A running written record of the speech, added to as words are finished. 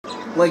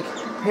Like,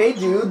 hey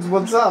dudes,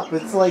 what's up?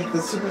 It's like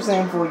the Super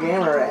Saiyan 4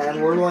 Gamer,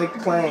 and we're like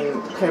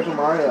playing Paper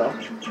Mario.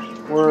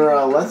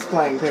 We're let's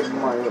playing Paper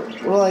Mario.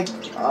 We're like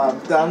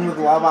done with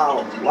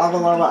Lava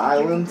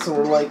Island, so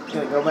we're like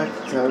gonna go back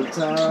to Toad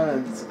Town,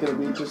 and it's gonna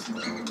be just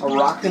a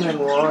rockin' and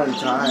roaring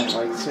time.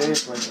 Like,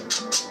 seriously.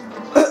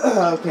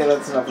 Okay,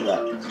 that's enough of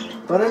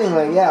that. But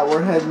anyway, yeah,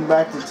 we're heading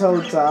back to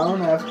Toad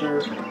Town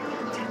after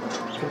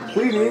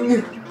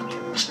completing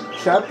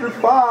Chapter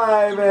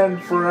 5,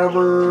 and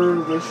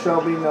forever this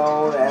shall be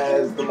known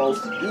as the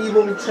most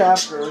evil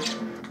chapter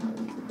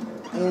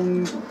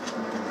in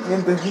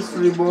the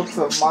history books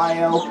of my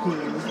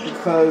LPs,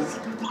 because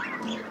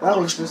that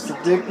was just a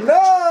dick. No!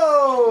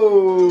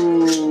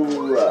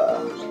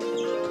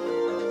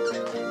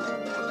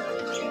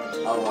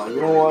 Oh, well,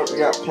 you know what? We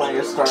got plenty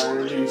of star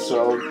energy,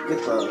 so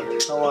get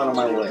the hell out of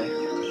my way.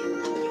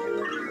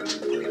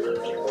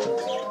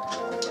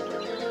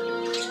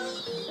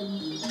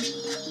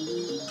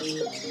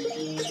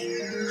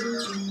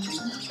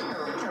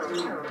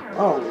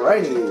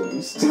 Alrighty,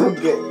 we still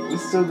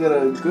get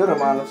a good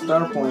amount of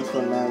star points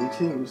from them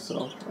too,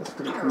 so that's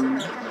pretty cool.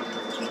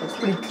 That's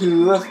pretty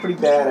cool, that's pretty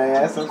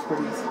badass, that's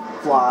pretty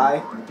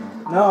fly.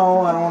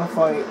 No, I don't want to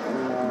fight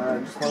anymore, I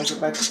just want to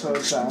get back to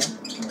Toad Town.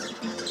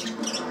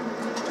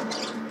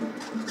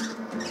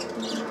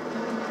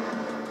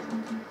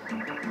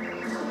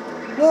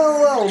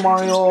 Well,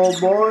 Mario, old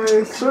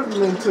boy,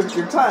 certainly took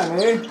your time,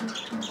 eh?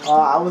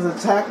 I was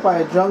attacked by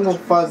a jungle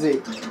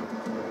fuzzy.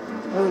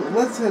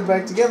 Let's head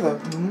back together.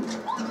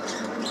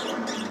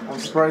 I'm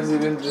surprised he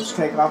didn't just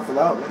take off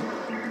without me.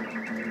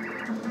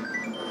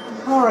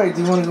 Alright,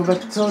 do you want to go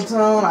back to Toad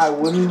Town? I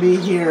wouldn't be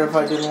here if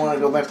I didn't want to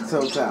go back to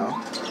Toad Town.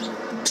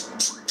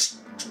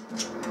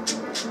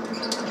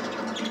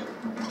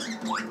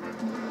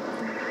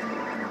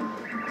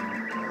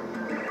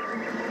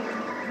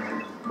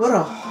 What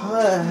a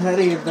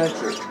heady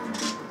adventure.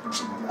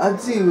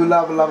 Adieu,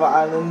 Lava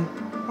Island.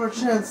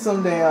 Perchance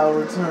someday I'll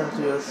return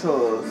to your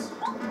shores.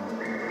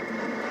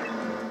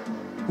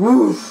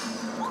 Woof!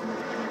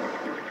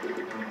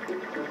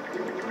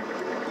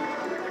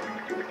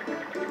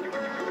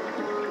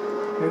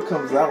 Here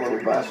comes that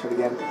little bastard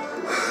again.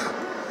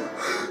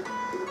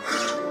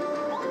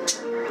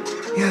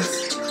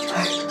 Yes,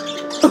 I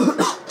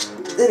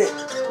did it.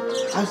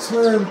 I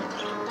swam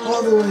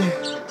all the way.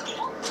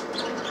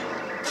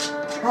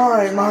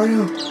 Alright,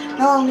 Mario.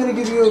 Now I'm gonna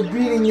give you a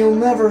beating you'll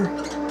never...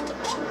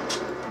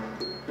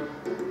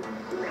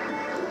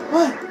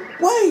 What?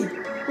 Wait!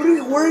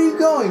 Where are you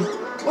going?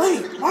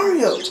 Wait,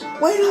 Mario!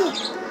 Wait up!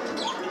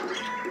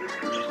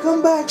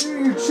 Come back here,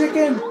 you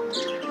chicken!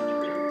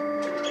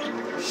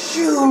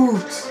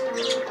 Shoot!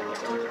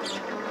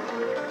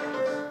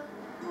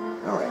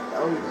 Alright,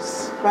 now we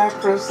just back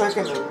for a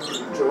second and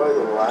enjoy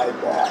the ride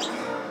back.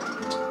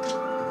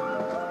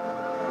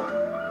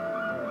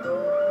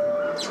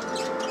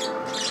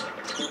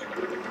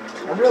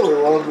 I really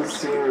love the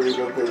scenery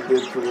that they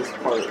did for this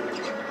part. You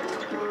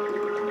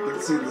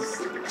can see the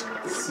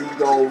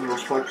seagull's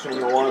reflection in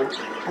the water.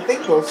 I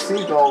think those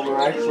seagulls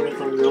are actually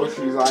from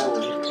Yoshi's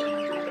Island.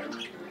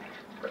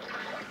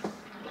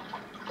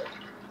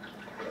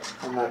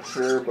 I'm not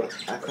sure, but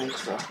I think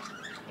so.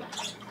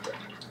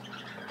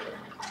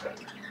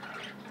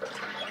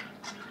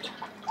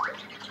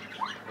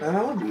 Man,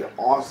 that would be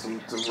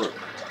awesome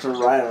to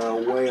ride on a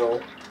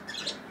whale.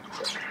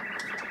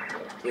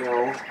 You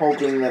know,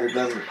 hoping that it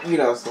doesn't eat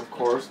us, of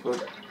course,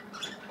 but...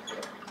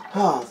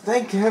 Oh,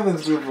 thank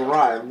heavens we've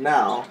arrived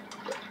now.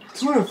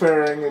 Tuna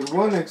faring is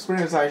one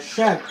experience I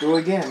shan't do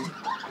again.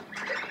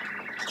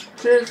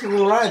 Cheers for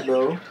the ride,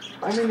 though.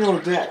 I'm in your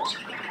debt.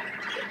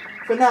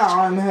 For now,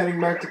 I'm heading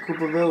back to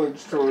Koopa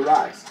Village to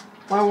relax.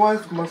 My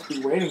wife must be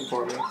waiting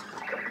for me.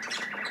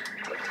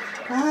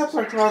 Perhaps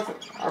our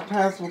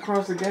paths will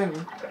cross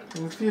again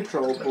in the future,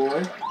 old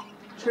boy.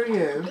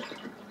 Cheerio.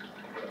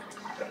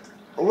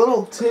 A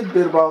little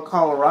tidbit about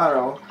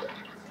Colorado.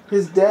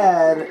 His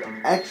dad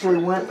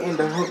actually went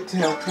into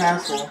Hooktail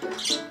Castle.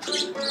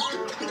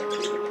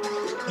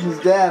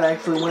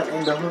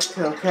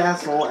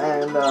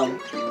 And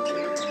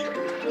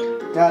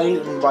got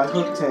eaten by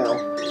Hooktail.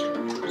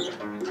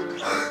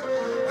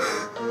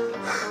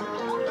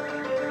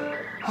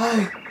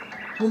 I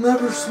will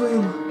never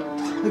swim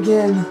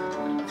again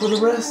for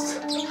the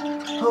rest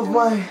of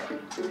my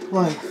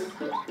life.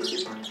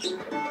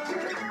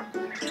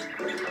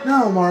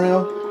 No,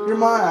 Mario, you're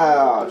my...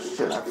 Oh,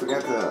 shit, I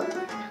forgot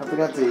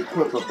to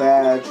equip a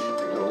badge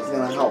that was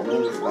gonna help me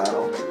in this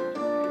battle.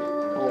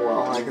 Oh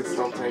well, I can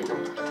still take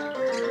him.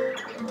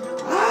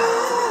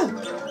 Ah!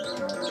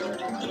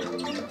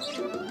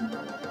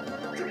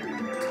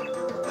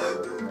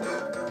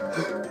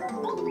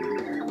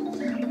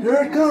 Here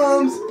it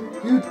comes!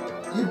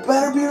 You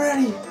better be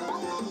ready!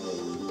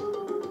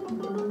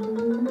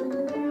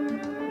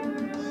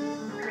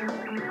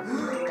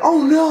 Oh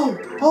no!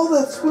 All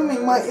that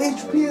swimming, my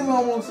HP is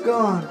almost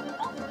gone.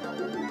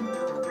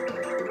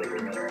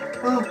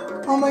 Well,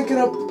 I'll make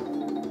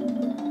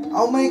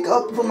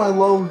up for my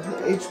low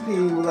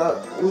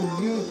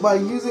HP by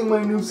using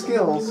my new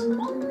skills.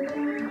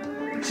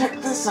 check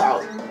this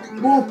out!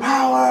 More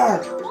power!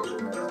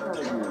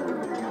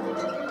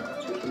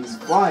 He's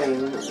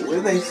flying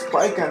with a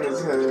spike on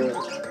his head.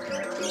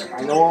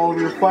 I know all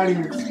of your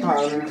fighting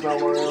patterns now,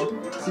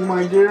 Mario. See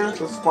my gear?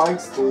 The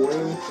spikes, the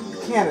wing. You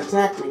can't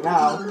attack me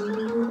now.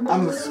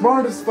 I'm the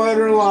smartest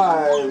fighter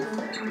alive.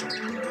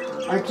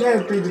 I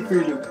can't be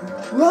defeated.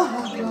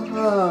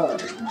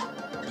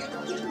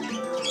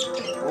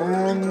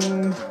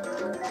 And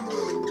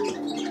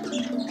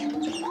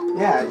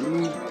yeah,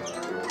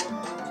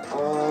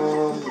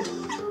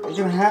 I'm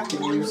gonna have to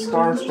use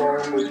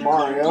Starstorm with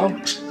Mario,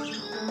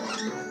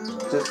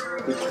 just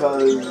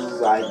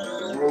because I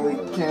really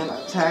can't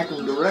attack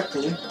him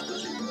directly.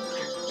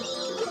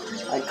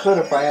 I could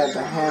if I had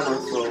the hammer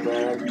so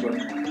bad, but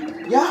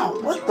yeah,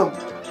 what the?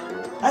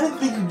 I didn't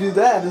think you'd do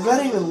that. Is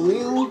that even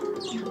legal?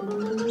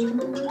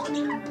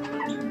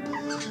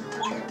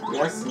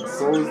 Yes, and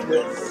so is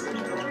this,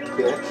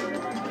 bitch.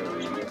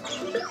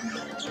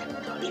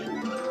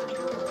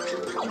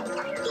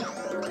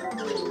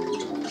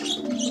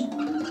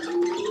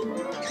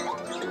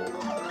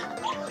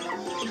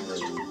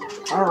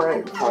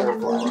 Alright, Fire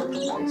Flower.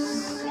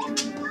 Nice.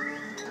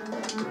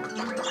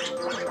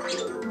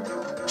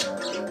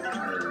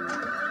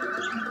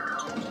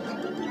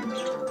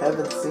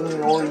 Haven't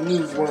seen or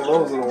used one of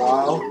those in a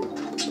while.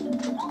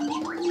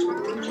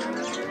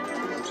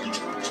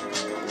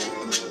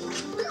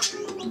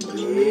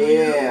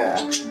 Yeah.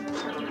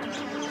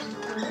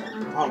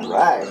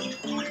 Alright.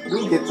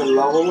 We get to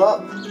level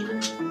up.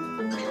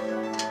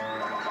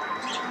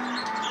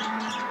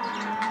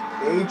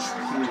 HP.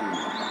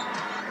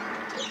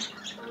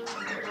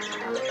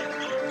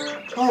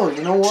 Oh,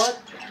 you know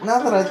what? Now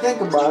that I think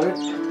about it,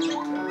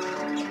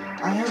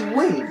 I have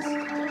wings.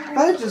 If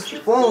I had just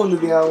flown to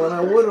the island,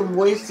 I would have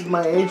wasted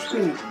my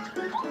HP.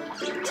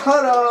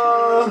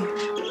 Ta-da!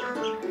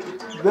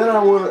 Then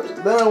I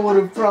would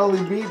have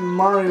probably beaten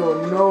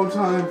Mario in no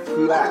time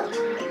flat.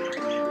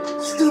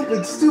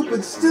 Stupid,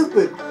 stupid,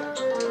 stupid!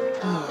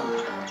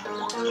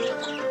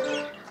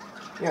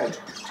 Yeah,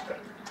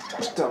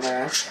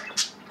 dumbass.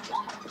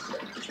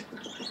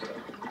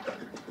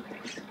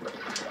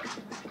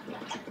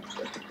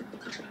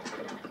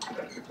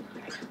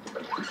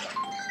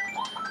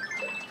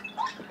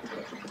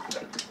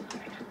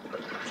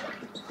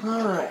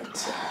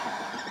 Alright.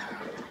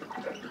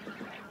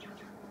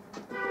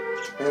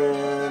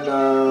 And,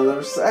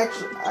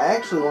 I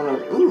actually want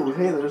to, ooh,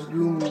 hey, there's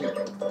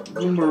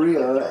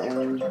Goombaria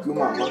and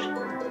Goomama.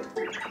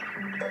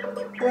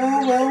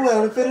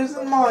 Well, if it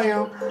isn't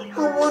Mario,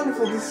 how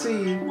wonderful to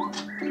see you.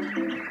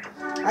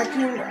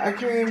 I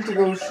came to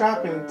go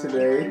shopping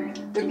today.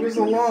 It was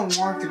a long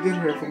walk to get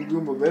here from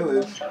Goomba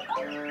Village.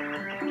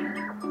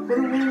 But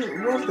it was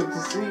worth it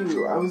to see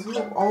you. I was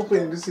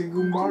hoping to see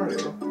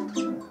Goombario.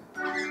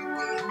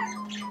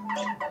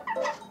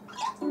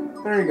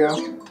 There you go.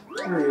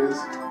 There he is.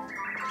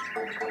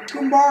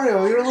 Goombario,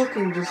 you're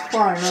looking just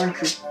fine, aren't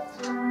you?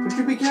 But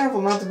you be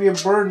careful not to be a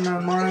burden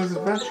on Mario's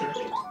adventure.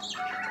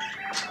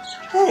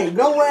 Hey,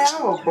 no way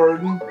I'm a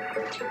burden.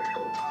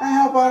 I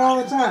help out all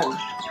the time.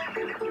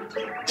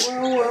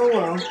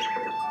 Well.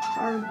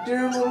 Our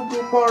dear little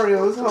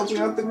Goombario is helping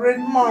out the great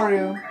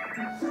Mario.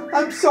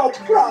 I'm so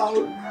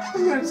proud.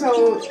 I'm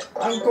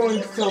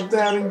going to tell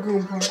Dad and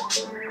Goomba.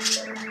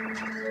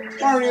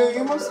 Mario,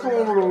 you must come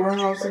over to our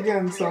house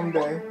again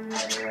someday.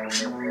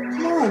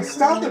 Come on,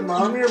 stop it,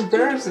 Mom. You're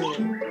embarrassing me.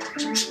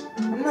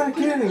 I'm not a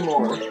kid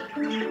anymore.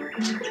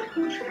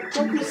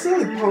 Don't be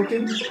silly,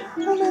 Pumpkin.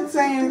 I'm not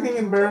saying anything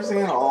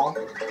embarrassing at all.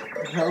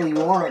 The hell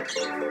you aren't.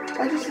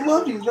 I just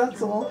love you,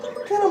 that's all.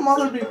 Can't a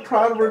mother be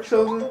proud of her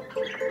children?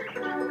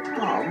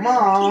 Oh,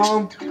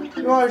 Mom.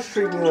 You always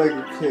treat me like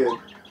a kid.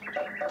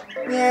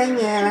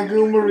 Yeah,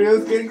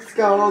 Goombario's getting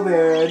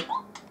scolded.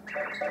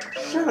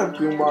 Shut up,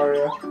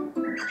 Goombario.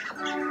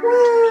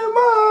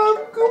 Mom,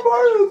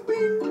 Goombario's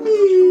being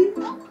mean.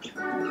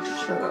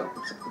 Shut up.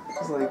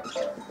 It's like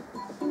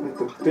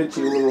the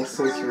bitchy little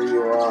sister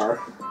you are.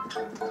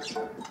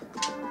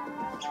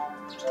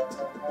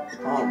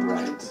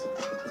 Alright.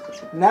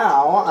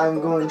 Now, I'm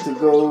going to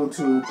go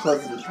to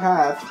Pleasant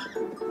Path,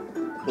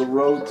 the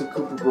road to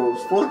Koopa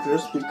Bros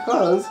Fortress,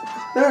 because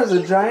there's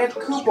a giant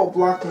Koopa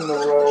blocking the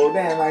road,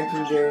 and I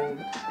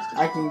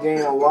can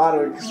gain a lot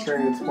of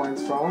experience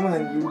points from him,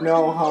 and you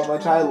know how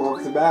much I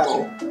love to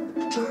battle.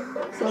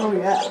 So,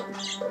 yeah.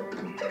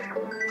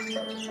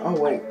 Oh,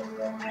 wait.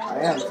 I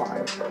am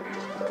fine.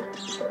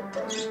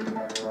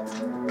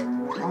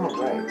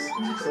 Alright.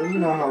 So, you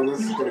know how this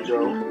is gonna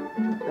go.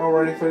 Y'all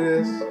ready for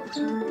this?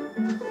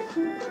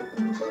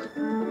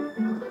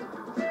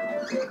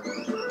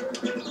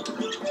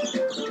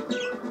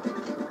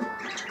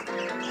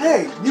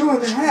 Hey, you in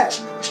the hat!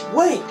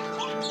 Wait!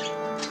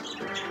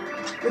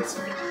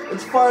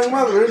 It's fine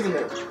weather, isn't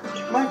it?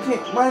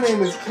 My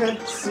name is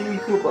Kent C.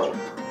 Koopa.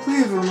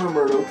 Please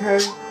remember it, okay?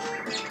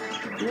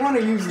 If you want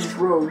to use this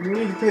road, you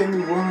need to pay me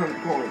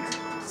 100 points.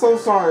 So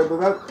sorry, but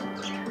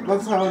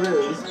that's how it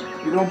is.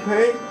 You don't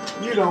pay,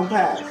 you don't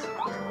pass.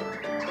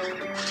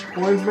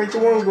 Coins make the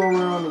world go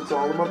round, it's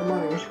all about the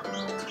money.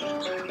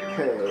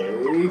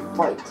 Okay,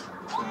 fight.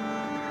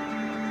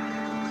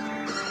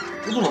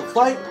 You wanna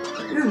fight?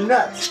 You're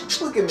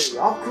nuts. Look at me.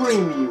 I'll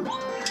cream you.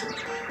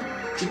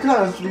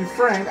 Because, to be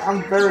frank,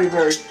 I'm very,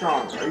 very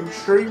strong. Are you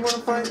sure you wanna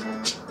fight?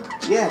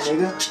 Yeah,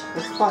 nigga.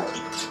 Let's fight.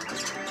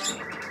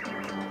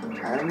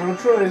 I have no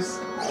choice.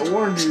 I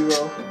warned you,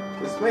 though.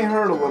 This may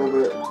hurt a little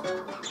bit.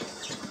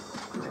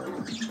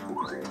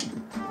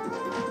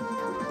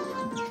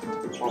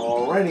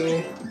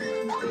 Alrighty.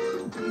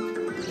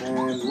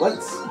 And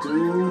let's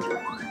do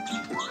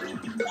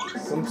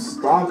some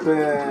stomping.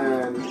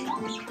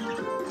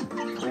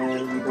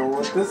 And you know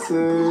what this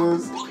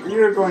is? We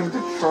are going to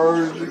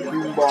charge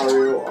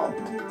Goombario up.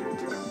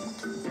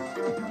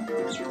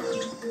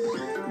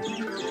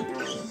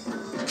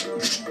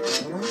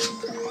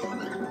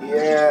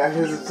 Yeah,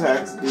 his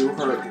attacks do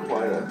hurt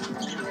quite a...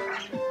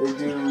 They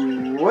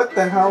do... What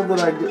the hell did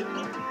I do?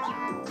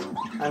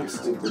 I'm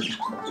stupid.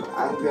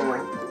 I'm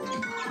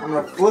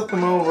gonna flip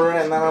him over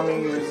and then I'm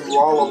gonna use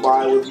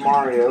Lullaby with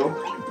Mario.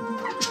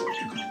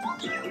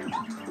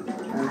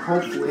 And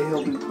hopefully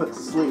he'll be put to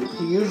sleep.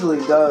 He usually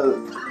does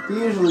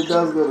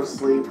go to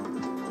sleep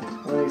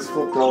when he's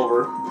flipped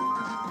over.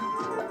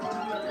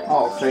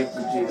 Oh, thank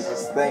you,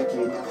 Jesus. Thank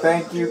you.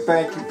 Thank you,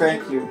 thank you,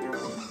 thank you.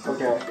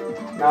 Okay.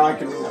 Now I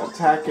can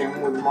attack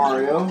him with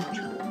Mario.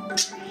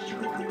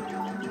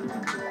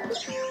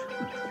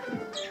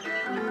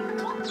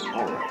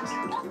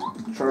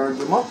 Alright. Charge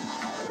him up.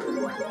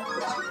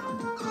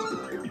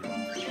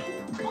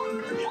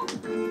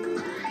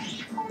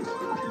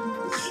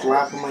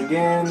 Slap him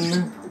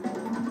again.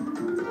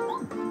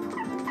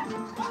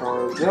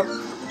 Charge up.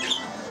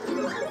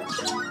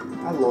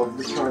 I love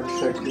the charge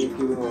technique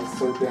even though it's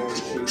so damn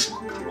cheap.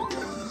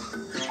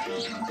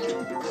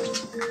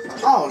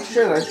 Oh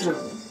shit, I should've...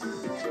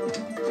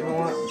 You know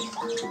what?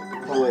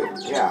 Oh wait,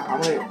 yeah,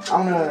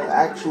 I'm gonna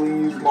actually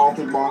use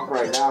multi-bonk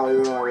right now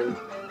even though I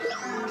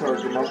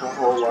charged him up a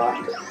whole lot.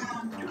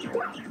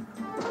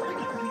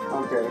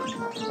 Okay,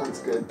 that's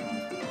good.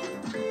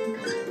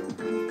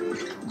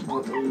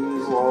 Let me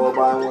use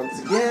Lullaby once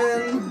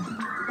again.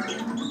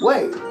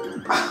 Wait!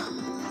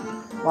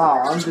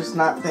 Wow, I'm just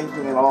not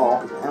thinking at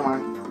all, am I?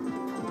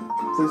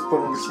 Please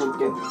put him to sleep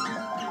again.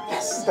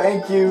 Yes,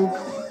 thank you!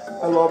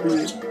 I love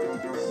you.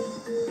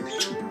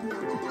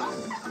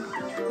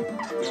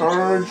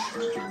 Charge.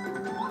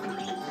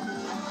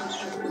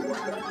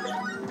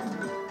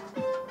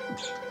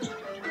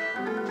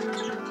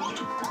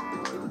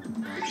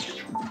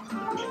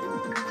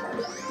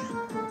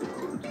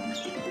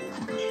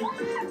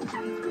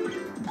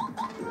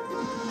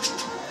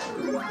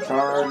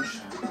 Charge.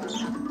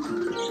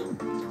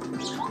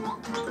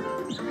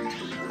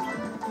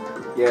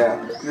 Yeah,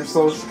 you're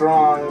so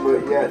strong,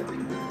 but yet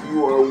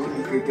you are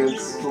weak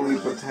against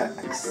sleep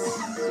attacks.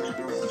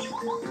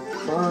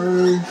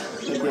 Charge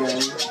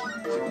again.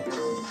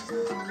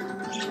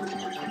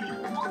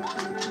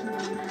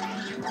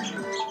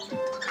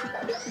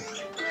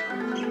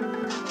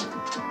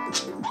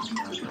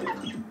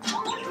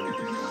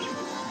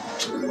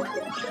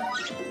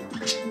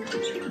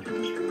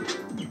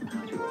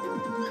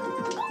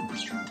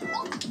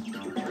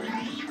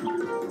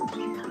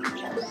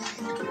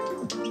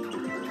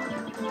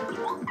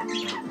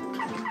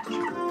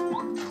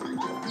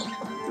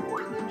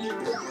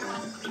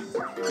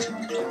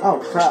 Oh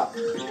crap.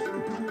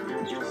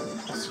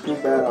 I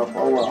screwed that up.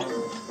 Oh well.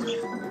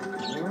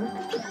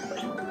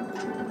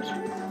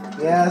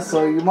 Yeah,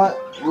 so you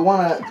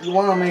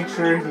wanna make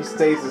sure he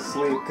stays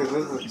asleep because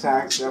his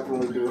attacks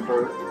definitely do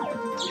hurt.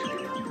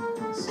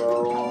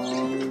 So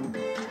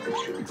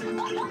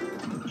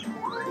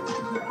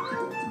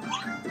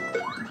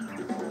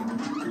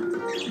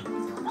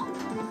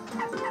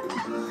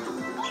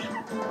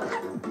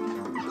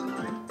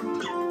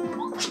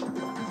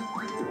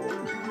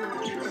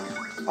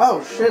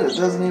oh shit, it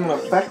doesn't even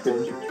affect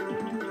him.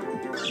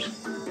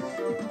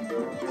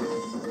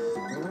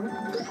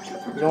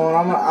 You know what,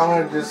 I'm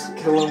gonna just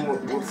kill him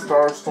with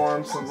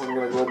Starstorm since I'm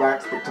gonna go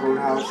back to the Toad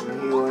House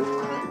and heal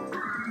anyway.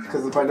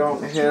 Because if I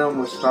don't hit him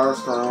with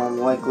Starstorm, I'm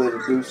likely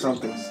to do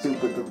something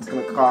stupid that's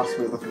gonna cost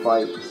me the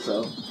fight,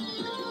 so.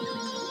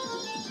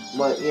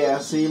 But yeah,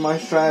 see, my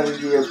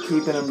strategy of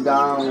keeping him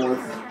down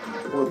with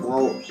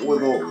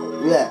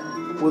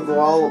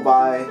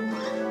Lullaby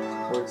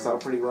works out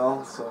pretty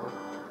well, so.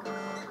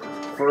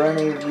 For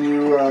any of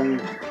you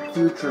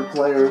future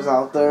players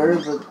out there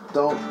that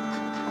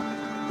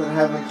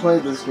haven't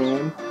played this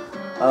game,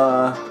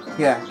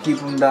 yeah, keep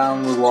them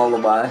down with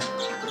Lullaby.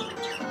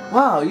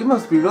 Wow, you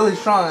must be really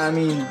strong. I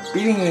mean,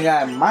 beating a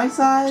guy my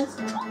size?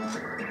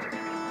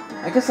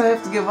 I guess I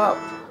have to give up.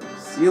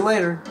 See you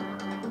later.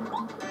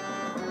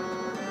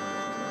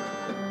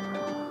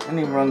 And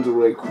he runs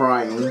away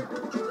crying.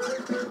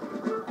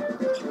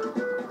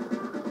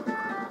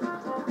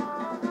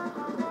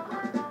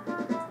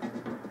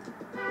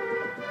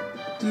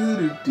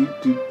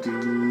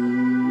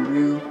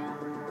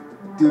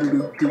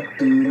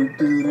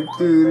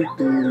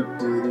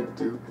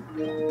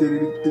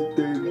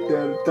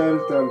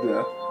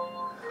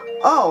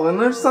 Oh, and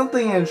there's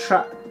something in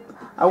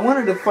I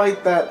wanted to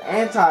fight that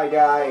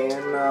anti-guy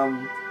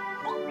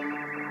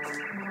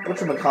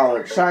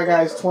whatchamacallit, Shy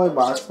Guy's Toy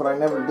Box, but I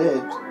never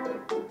did.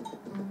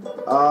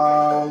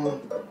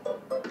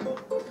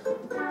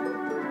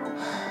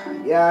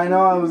 Yeah, I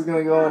know I was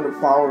gonna go into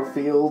Flower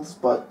Fields,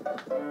 but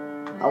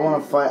I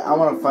wanna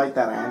fight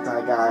that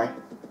anti-guy.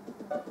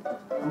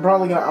 I'm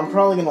probably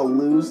gonna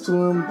lose to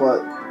him,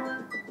 but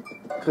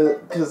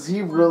cause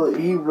he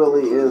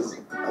really is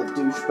a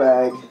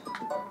douchebag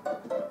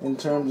in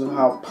terms of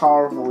how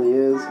powerful he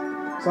is.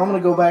 So I'm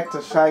gonna go back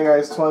to Shy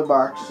Guy's Toy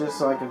Box just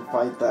so I can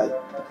fight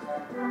that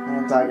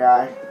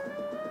anti-guy.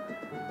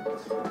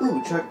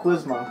 Ooh, Chuck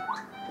Quizmo.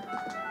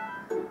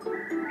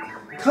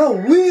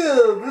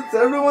 Kawiz! It's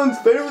everyone's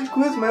favorite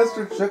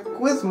quizmaster, Chuck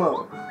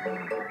Quizmo.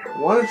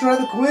 Wanna try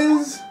the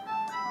quiz?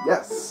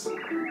 Yes.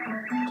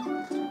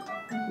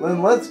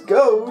 Then let's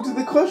go to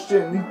the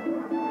question.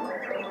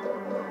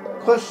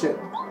 Question.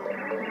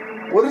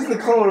 What is the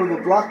color of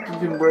the block you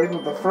can break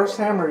with the first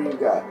hammer you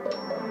got?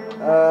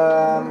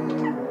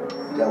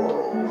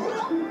 Yellow.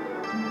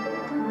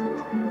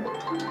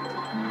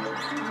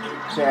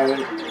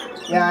 Okay,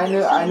 yeah,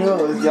 I knew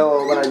it was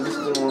yellow, but I just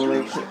didn't want to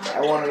make sure.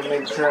 I wanted to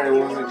make sure I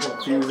wasn't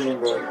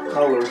confusing the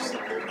colors.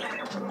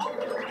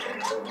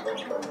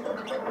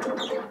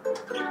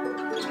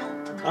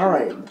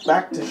 Alright,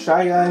 back to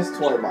Shy Guy's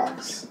Toy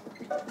Box.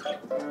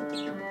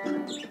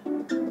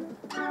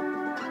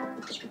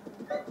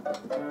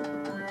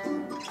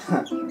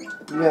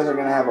 You guys are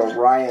gonna have a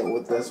riot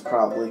with this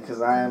probably,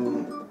 because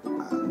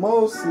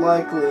most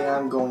likely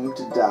I'm going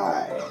to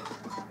die.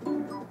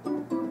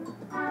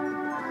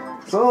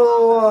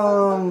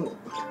 So,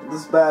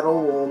 this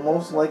battle will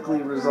most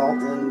likely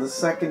result in the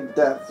second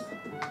death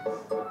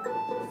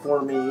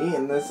for me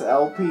in this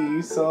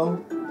LP, so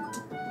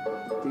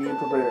be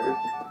prepared.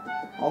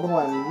 Although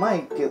I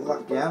might get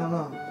lucky, I don't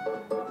know.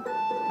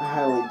 I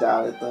highly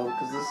doubt it though,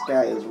 because this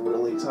guy is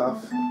really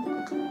tough.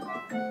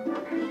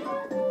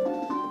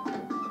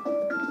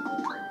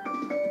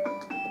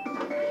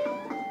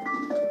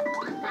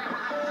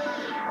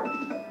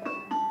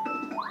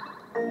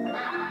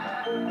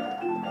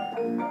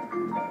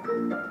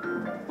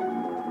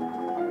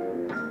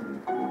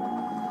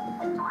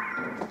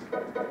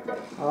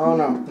 Oh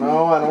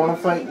no, I don't want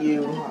to fight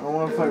you. I don't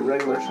want to fight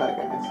regular Shy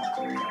Guys.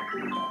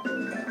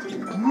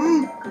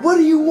 What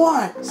do you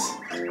want?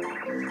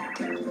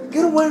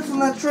 Get away from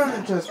that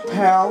treasure chest,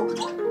 pal.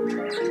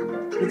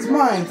 It's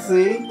mine,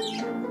 see?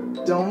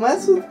 Don't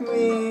mess with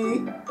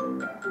me.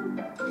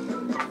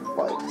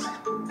 Fight.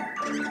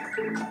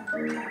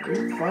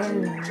 You're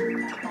fighting.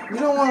 You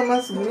don't want to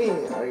mess with me.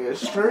 Are you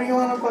sure you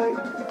want to fight?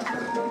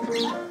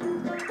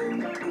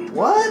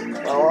 What?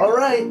 Oh,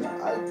 alright.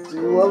 I do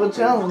love a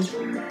challenge.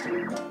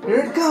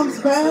 Here it comes,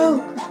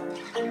 pal!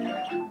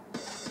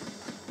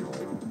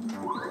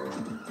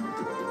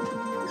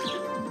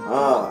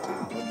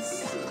 Let's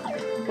see.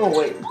 Oh,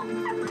 wait.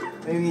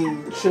 Maybe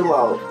chill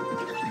out.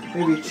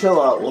 Maybe chill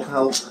out will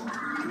help.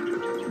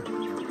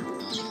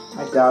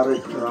 I doubt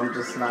it, because I'm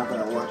just not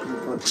that lucky,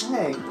 but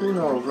hey, who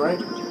knows,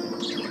 right?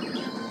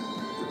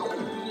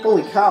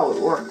 Holy cow, it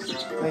worked.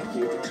 Thank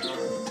you.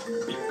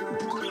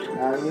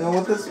 Now, you know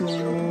what this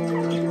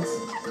means.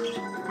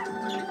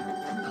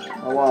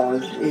 Oh, well,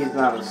 he's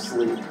not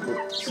asleep,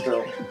 but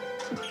still.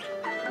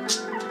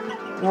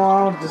 No,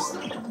 I'll just...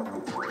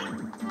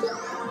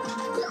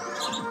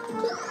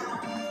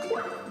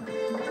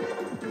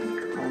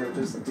 I'm gonna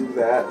just do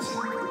that.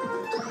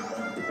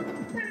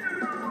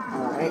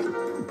 Alright,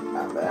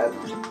 not bad.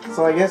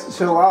 So I guess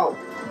chill out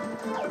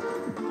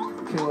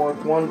can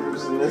work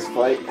wonders in this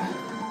fight.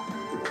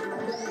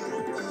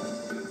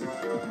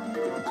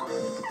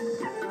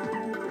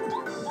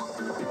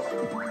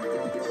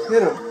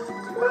 Hit him.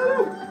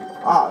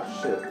 Ah,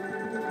 shit.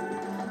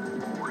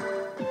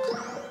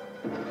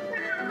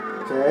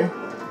 Okay.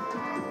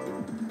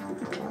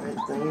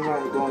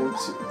 Alright,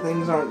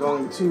 things aren't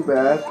going too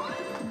bad.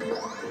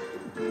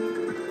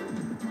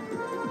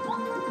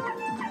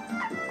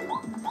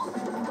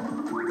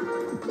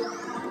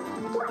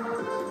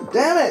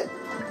 Damn it!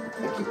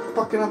 I keep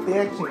fucking up the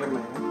action here,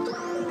 man.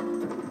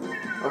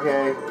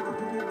 Okay.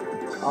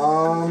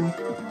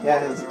 Yeah,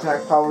 his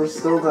attack power is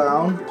still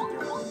down.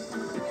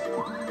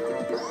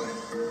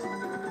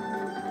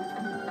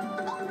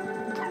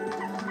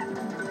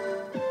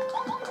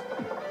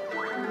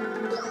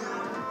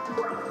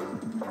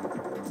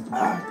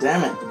 Ah,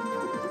 damn it.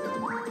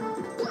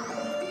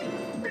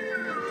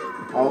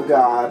 Oh,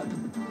 God.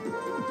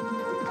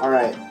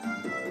 Alright.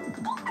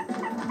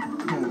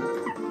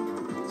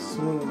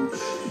 Smooch.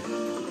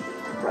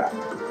 Crap.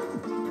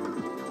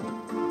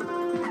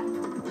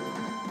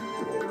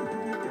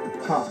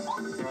 Huh.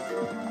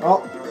 Well,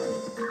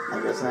 I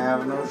guess I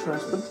have no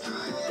choice but to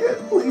try again.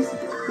 Please,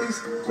 please,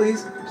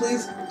 please,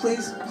 please,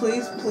 please,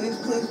 please, please,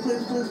 please,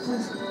 please, please,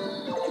 please.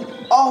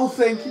 Oh,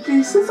 thank you,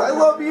 Jesus. I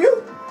love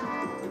you.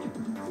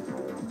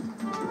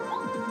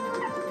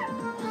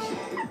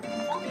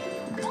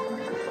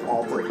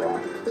 Alter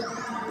back.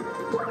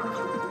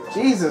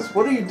 Jesus,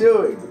 what are you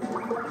doing?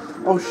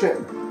 Oh shit.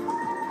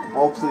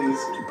 Oh please.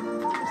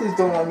 Please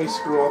don't let me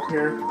screw up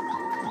here.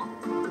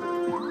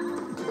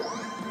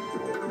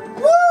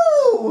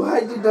 Woo! I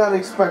I did not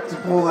expect to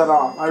pull that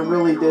off. I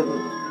really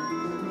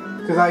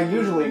didn't. Because I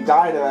usually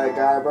die to that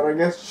guy, but I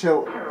guess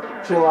chill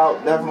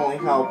out definitely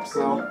helps.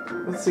 So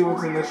let's see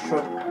what's in this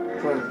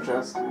treasure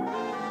chest.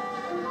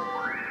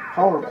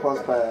 Power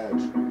Plus badge.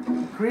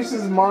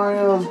 Increases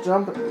Mario's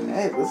jump.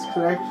 Hey, this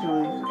could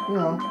actually, you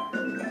know.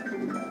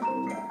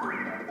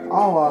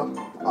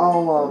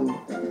 I'll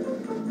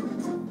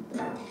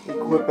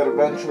equip it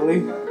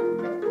eventually.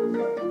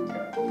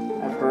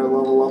 After I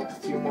level up a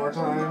few more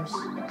times.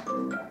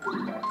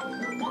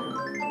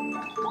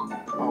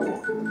 Oh,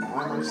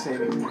 why am I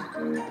saving here?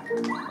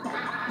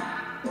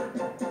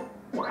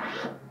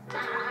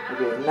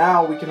 Okay,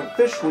 now we can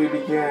officially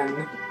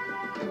begin.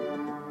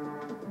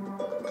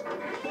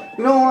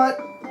 You know what?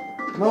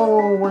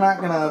 No, we're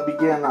not gonna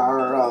begin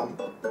our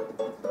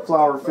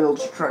Flower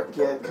Fields trek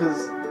yet,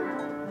 because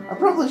I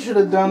probably should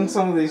have done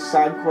some of these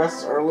side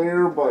quests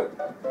earlier, but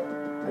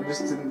I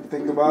just didn't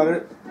think about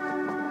it.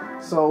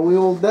 So we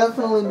will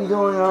definitely be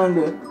going on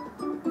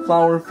to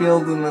Flower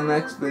Fields in the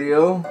next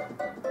video.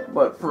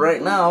 But for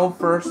right now,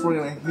 first we're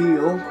gonna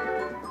heal.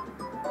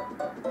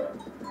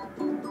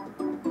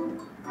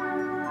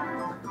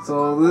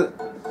 So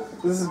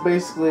this is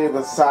basically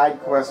the side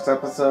quest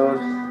episode.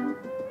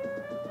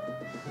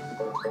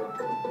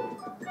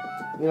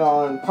 You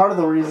know, and part of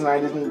the reason I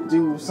didn't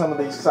do some of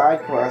these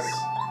side quests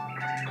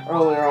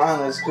earlier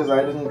on is because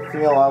I didn't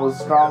feel I was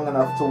strong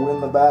enough to win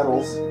the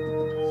battles.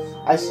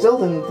 I still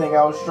didn't think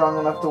I was strong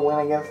enough to win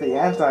against the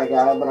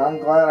anti-guy, but I'm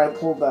glad I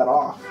pulled that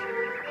off.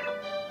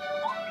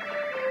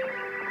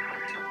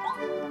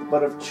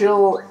 But if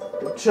Chill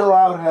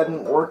Out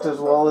hadn't worked as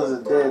well as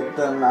it did,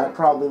 then I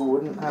probably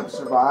wouldn't have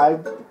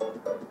survived.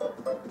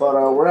 But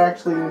we're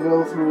actually going to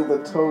go through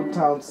the Toad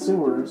Town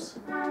sewers.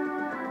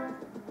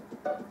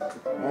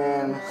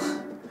 And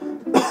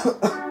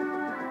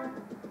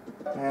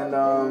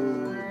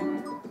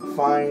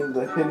find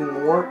the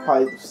hidden warp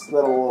pipes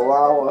that will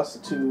allow us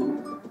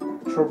to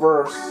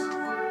traverse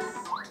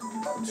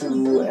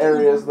to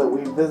areas that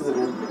we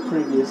visited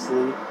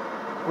previously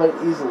quite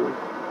easily.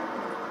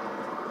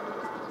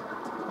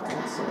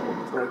 And so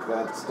we'll break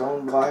that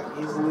stone block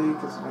easily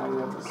because now we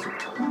have this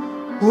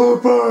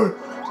Blooper!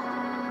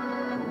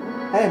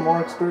 Hey,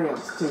 more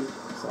experience too.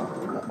 So,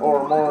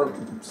 or more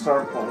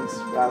star points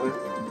rather.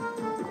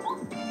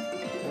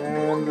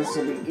 And this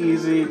will be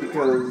easy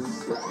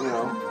because, you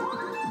know,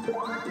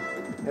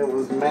 it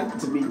was meant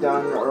to be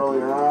done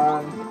earlier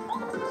on,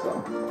 so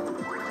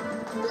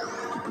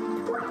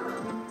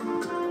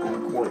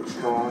I'm quite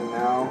strong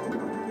now.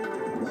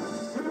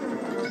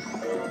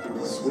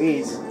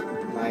 Sweet.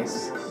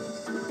 Nice.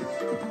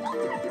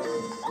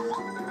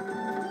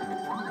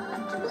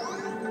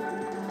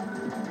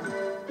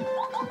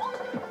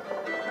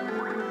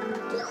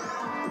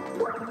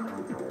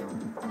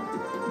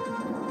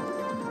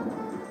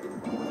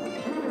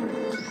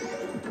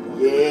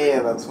 Yeah,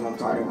 that's what I'm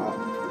talking about.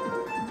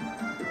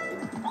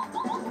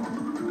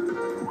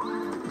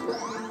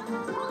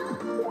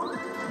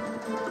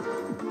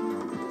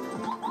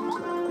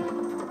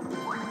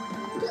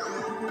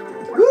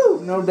 Woo!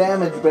 No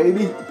damage,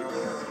 baby.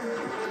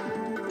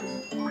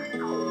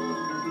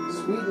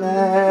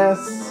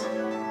 Sweetness.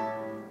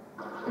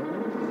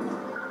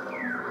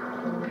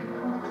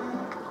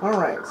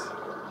 Alright.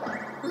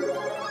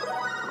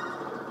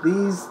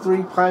 These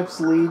 3 pipes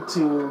lead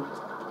to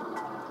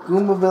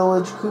Goomba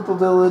Village, Koopa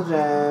Village,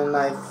 and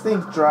I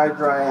think Dry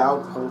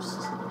Outpost.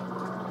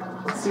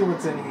 Let's see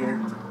what's in here.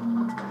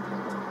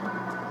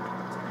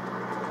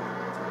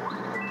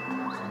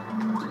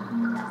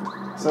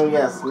 So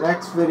yes,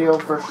 next video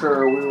for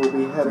sure we will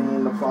be heading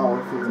into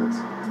Flower Fields.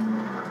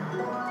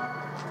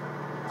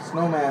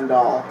 Snowman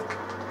doll.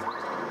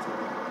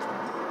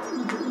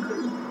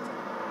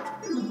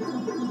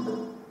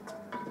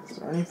 Is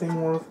there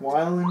anything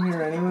worthwhile in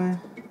here anyway?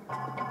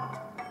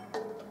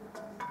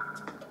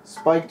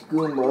 Spiked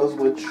Goombas,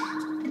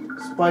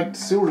 spiked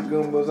sewer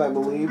Goombas, I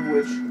believe,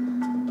 which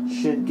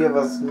should give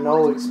us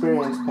no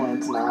experience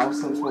points now,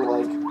 since we're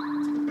like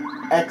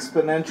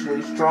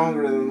exponentially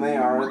stronger than they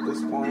are at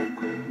this point.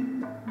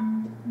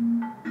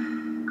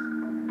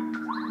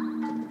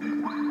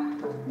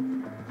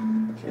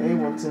 Okay,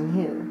 what's in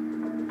here?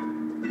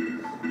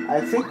 I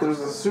think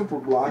there's a super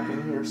block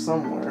in here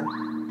somewhere.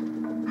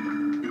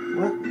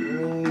 Let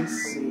me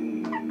see.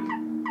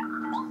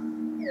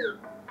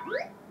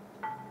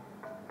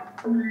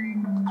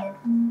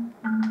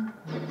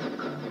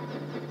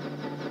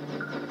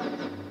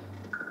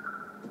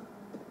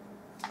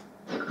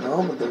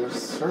 No, but there was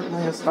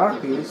certainly a star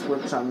piece,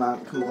 which I'm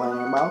not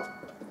complaining about.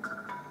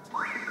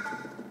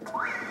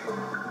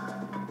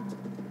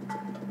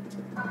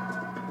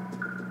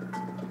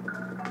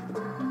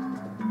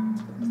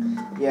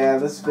 Yeah,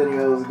 this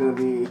video is gonna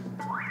be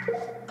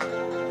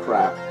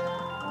crap.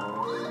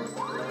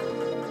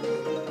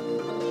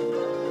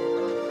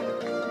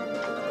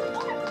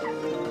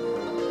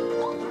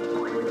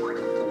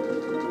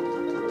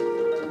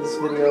 This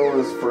video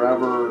is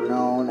forever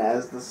known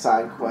as the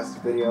side quest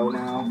video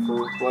now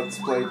for Let's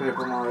Play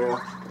Paper Mario.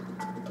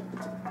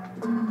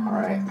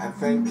 Alright, I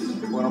think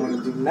what I'm going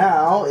to do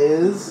now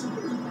is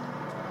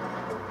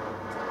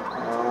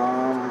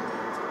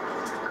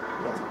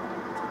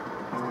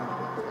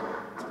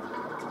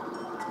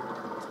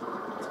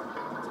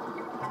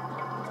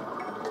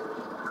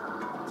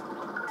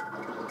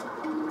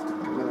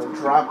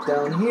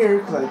down here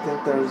because I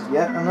think there's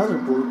yet another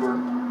blooper.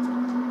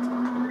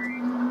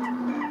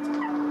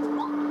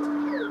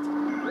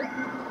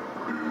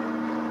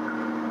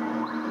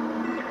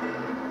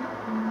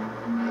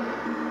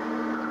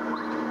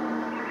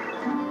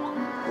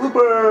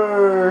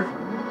 Blooper!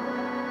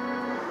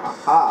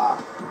 Aha!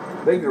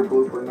 Bigger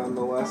blooper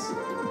nonetheless.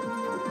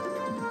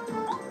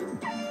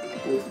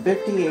 With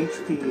 50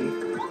 HP.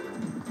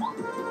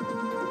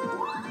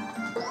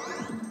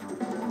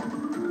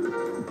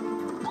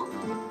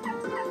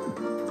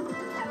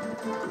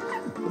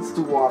 Let's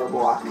do water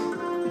block.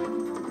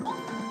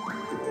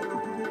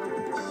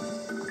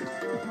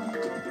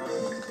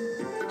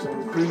 To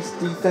increase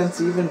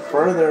defense even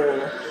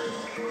further.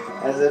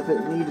 As if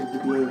it needed to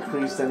be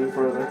increased any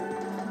further.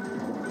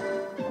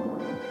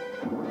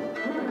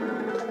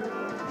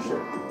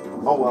 Shit.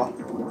 Oh well.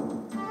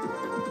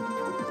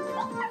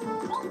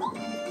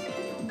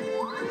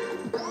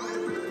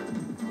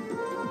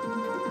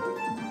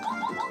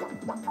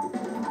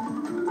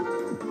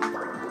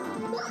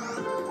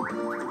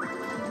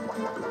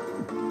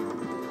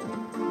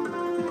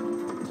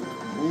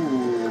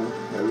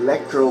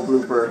 Electro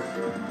blooper.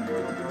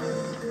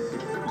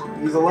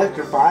 He's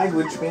electrified,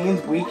 which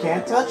means we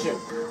can't touch him.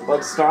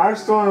 But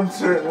Starstorm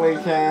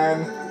certainly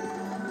can.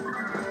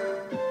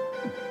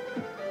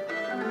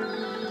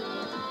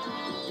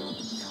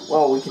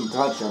 Well, we can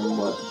touch him,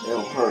 but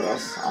it'll hurt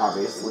us,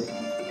 obviously.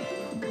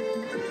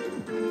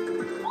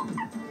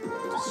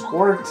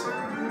 Squirt.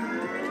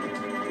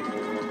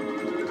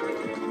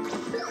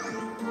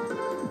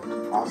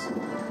 Awesome.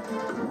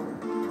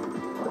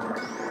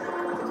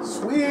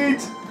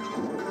 Sweet!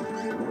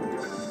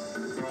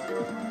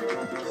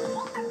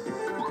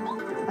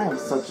 I am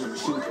such a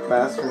cheap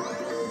bastard.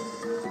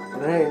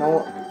 But hey, you know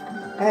what?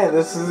 Hey,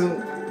 this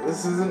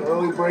isn't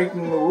really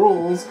breaking the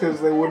rules because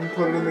they wouldn't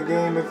put it in the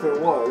game if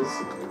it was.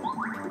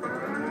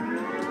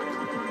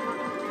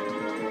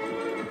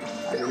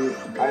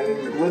 I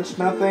didn't glitch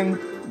nothing.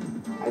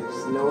 I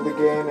just know the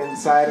game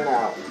inside and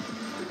out.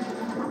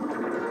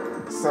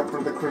 Except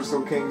for the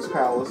Crystal King's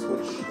Palace,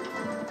 which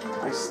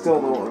I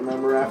still don't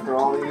remember after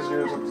all these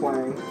years of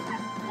playing.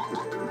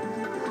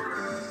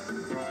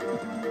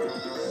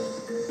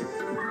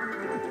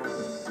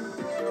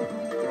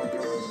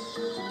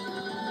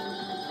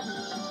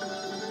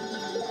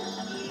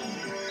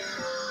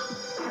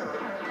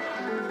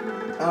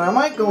 And I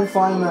might go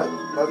find that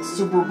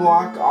super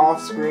block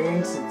off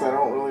screen since I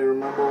don't really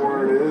remember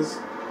where it is.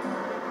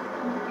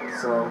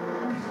 So,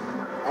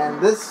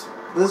 and this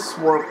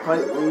warp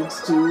pipe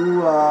leads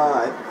to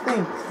I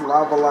think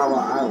Lava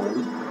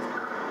Island.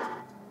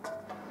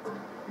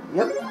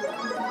 Yep.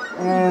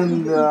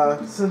 And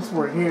since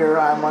we're here,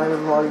 I might as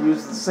well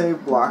use the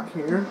save block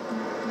here.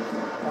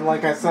 And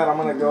like I said, I'm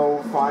gonna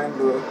go find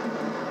the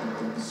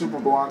super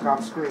block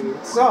off screen.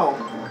 So,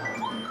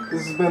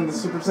 this has been the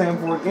Super Saiyan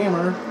 4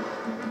 Gamer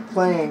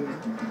playing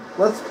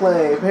Let's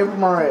Play Paper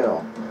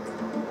Mario.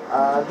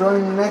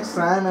 Join me next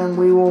time, and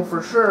we will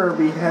for sure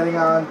be heading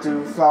on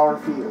to Flower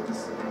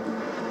Fields.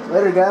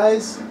 Later,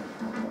 guys.